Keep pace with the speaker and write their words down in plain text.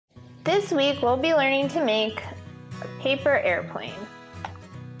This week we'll be learning to make a paper airplane.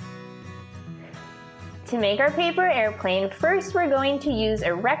 To make our paper airplane, first we're going to use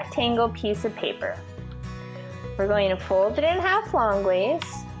a rectangle piece of paper. We're going to fold it in half longways,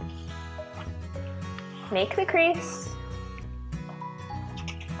 make the crease,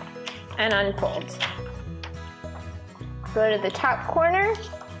 and unfold. Go to the top corner,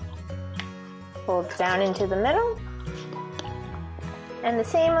 fold down into the middle, and the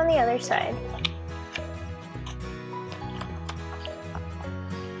same on the other side.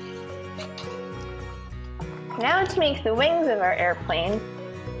 Now to make the wings of our airplane,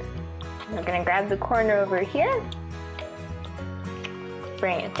 we're going to grab the corner over here,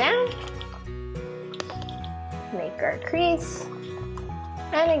 bring it down, make our crease,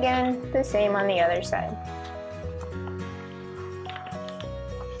 and again, the same on the other side.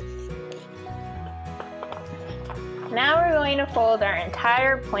 Now we're going to fold our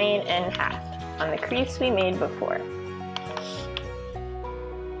entire plane in half on the crease we made before.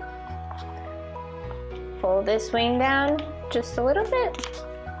 Fold this wing down just a little bit.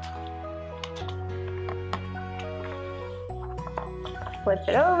 Flip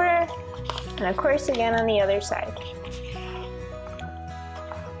it over, and of course again on the other side.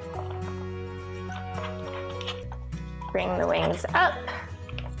 Bring the wings up,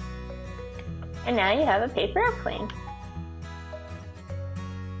 and now you have a paper airplane.